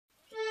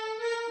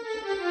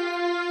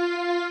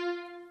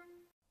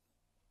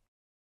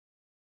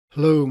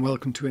Hello and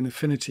welcome to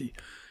Affinity.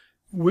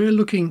 We're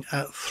looking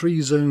at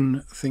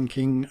three-zone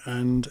thinking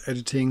and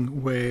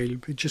editing where you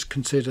just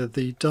consider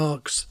the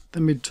darks,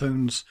 the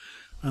midtones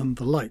and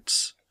the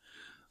lights.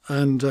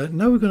 And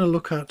now we're going to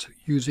look at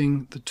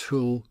using the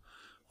tool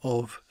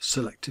of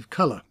Selective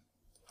Colour.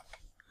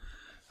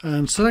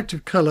 And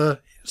Selective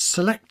Colour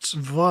selects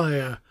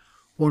via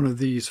one of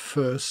these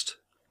first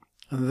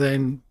and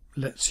then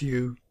lets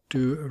you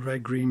do a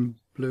red, green,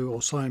 blue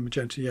or cyan,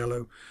 magenta,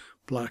 yellow,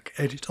 black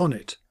edit on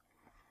it.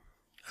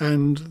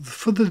 And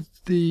for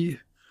the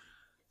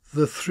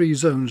three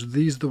zones,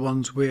 these are the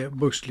ones we're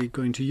mostly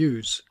going to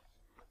use.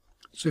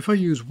 So if I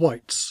use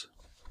whites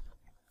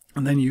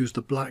and then use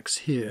the blacks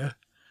here,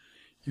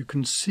 you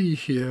can see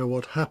here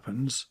what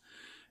happens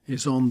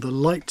is on the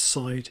light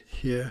side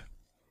here,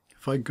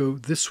 if I go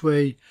this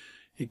way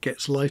it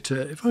gets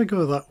lighter, if I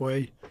go that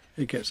way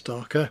it gets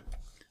darker.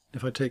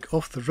 If I take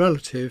off the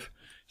relative,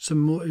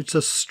 it's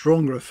a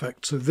stronger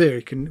effect, so there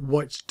you can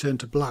whites turn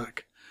to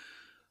black.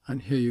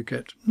 And here you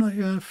get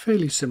a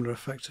fairly similar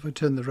effect. If I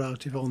turn the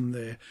relative on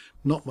there,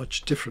 not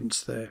much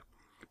difference there,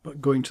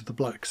 but going to the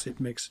blacks it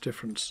makes a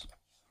difference.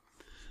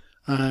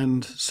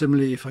 And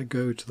similarly if I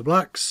go to the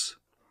blacks,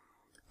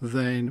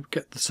 then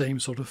get the same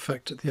sort of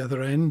effect at the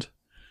other end.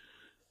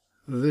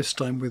 This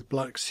time with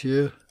blacks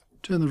here,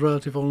 turn the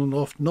relative on and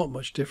off, not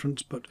much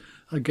difference, but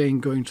again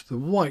going to the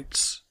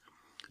whites,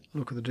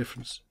 look at the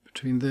difference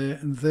between there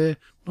and there,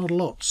 not a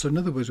lot. So in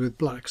other words, with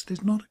blacks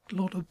there's not a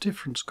lot of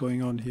difference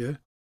going on here.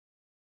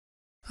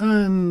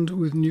 And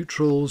with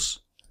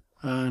neutrals,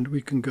 and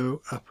we can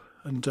go up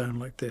and down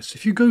like this.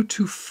 If you go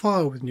too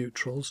far with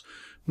neutrals,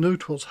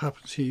 note what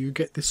happens here. You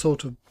get this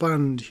sort of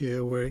band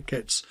here where it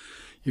gets,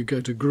 you go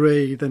to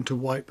grey, then to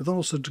white, but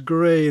also to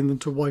grey and then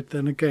to white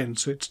then again.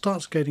 So it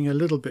starts getting a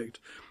little bit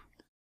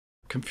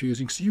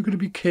confusing. So you've got to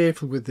be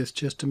careful with this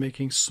just to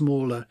making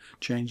smaller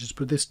changes,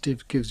 but this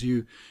gives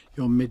you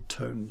your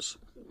midtones.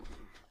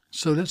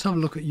 So let's have a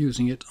look at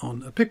using it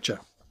on a picture.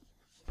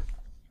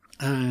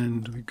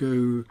 And we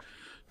go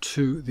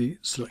to the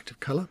Selective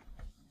Colour,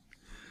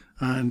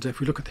 and if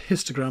we look at the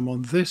histogram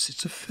on this,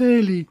 it's a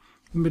fairly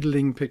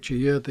middling picture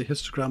here. The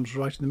histogram's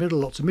right in the middle,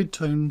 lots of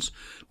midtones,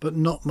 but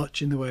not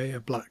much in the way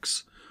of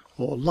blacks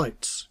or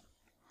lights.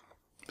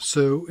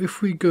 So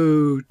if we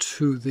go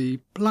to the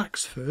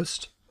blacks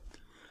first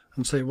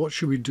and say what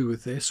should we do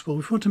with this, well,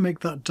 if we want to make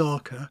that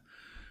darker,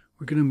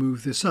 we're going to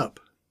move this up,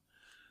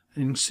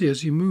 and you can see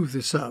as you move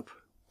this up,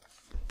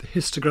 the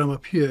histogram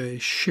up here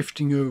is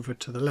shifting over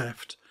to the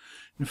left.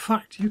 In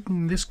fact, you can,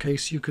 in this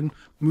case, you can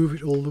move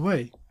it all the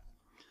way.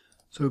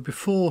 So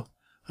before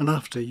and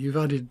after, you've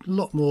added a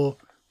lot more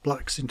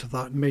blacks into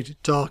that and made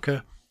it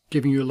darker,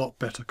 giving you a lot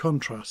better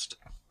contrast.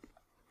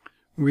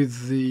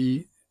 With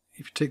the,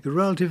 if you take the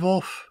relative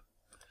off,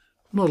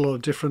 not a lot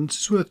of difference.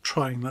 It's worth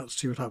trying that to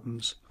see what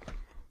happens.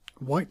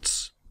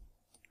 Whites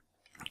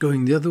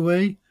going the other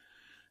way.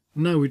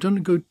 Now we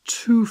don't go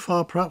too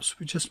far, perhaps,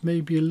 but just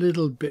maybe a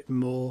little bit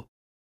more.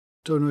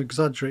 Don't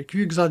exaggerate. If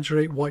you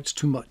exaggerate whites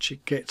too much,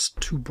 it gets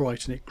too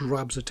bright and it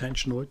grabs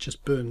attention or it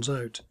just burns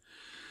out.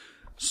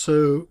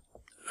 So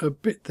a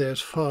bit there as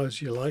far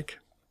as you like.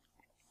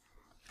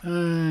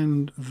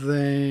 And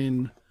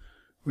then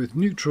with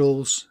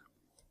neutrals,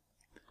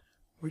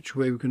 which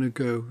way we're going to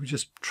go? We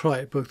just try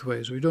it both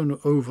ways. We don't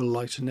over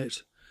lighten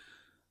it.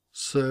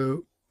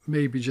 So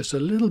maybe just a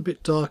little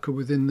bit darker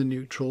within the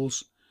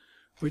neutrals,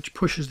 which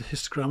pushes the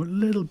histogram a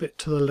little bit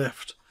to the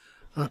left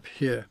up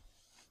here.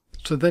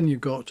 So then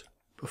you've got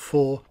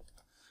before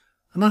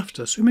and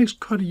after, so it makes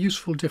quite a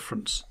useful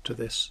difference to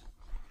this.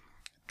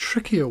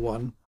 Trickier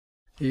one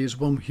is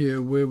one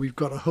here where we've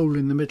got a hole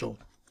in the middle.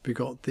 We've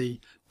got the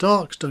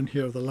darks down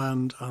here of the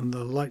land and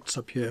the lights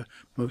up here,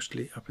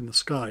 mostly up in the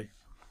sky.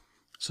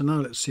 So now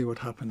let's see what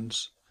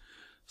happens.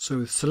 So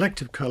with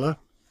Selective Colour,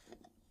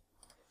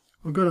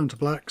 we'll go down to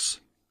blacks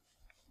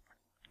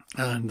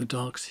and the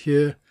darks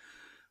here,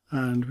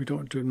 and we don't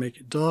want to make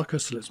it darker,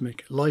 so let's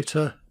make it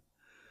lighter.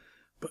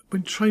 But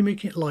when you try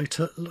making it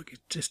lighter, look, it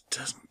just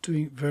doesn't do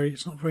it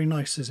it's not very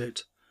nice, is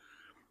it?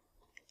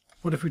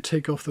 What if we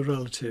take off the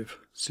relative?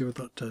 See what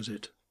that does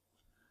it.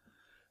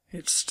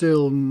 It's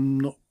still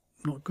not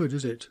good,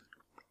 is it?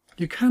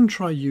 You can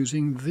try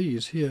using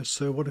these here.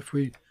 So what if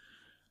we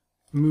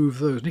move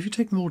those? And if you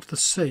take them all to the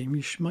same,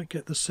 you might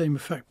get the same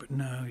effect, but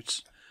no,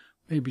 it's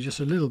maybe just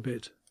a little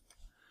bit.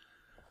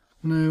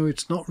 No,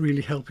 it's not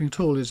really helping at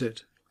all, is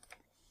it?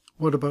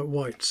 What about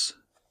whites?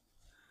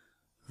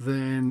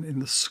 Then in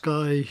the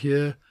sky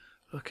here,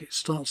 look, it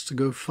starts to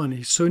go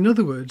funny. So in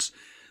other words,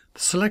 the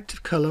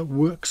Selective Colour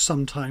works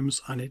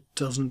sometimes and it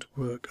doesn't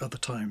work other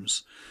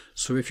times.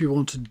 So if you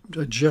want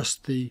to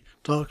adjust the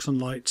darks and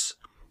lights,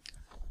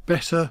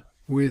 better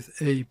with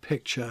a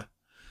picture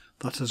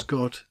that has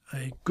got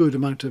a good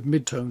amount of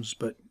midtones,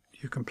 but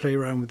you can play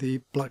around with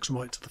the blacks and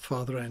whites at the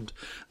farther end.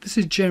 This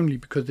is generally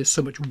because there's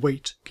so much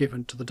weight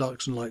given to the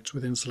darks and lights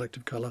within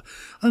Selective Colour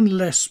and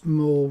less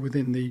more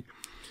within the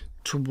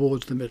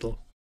towards the middle.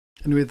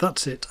 Anyway,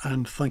 that's it,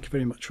 and thank you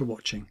very much for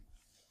watching.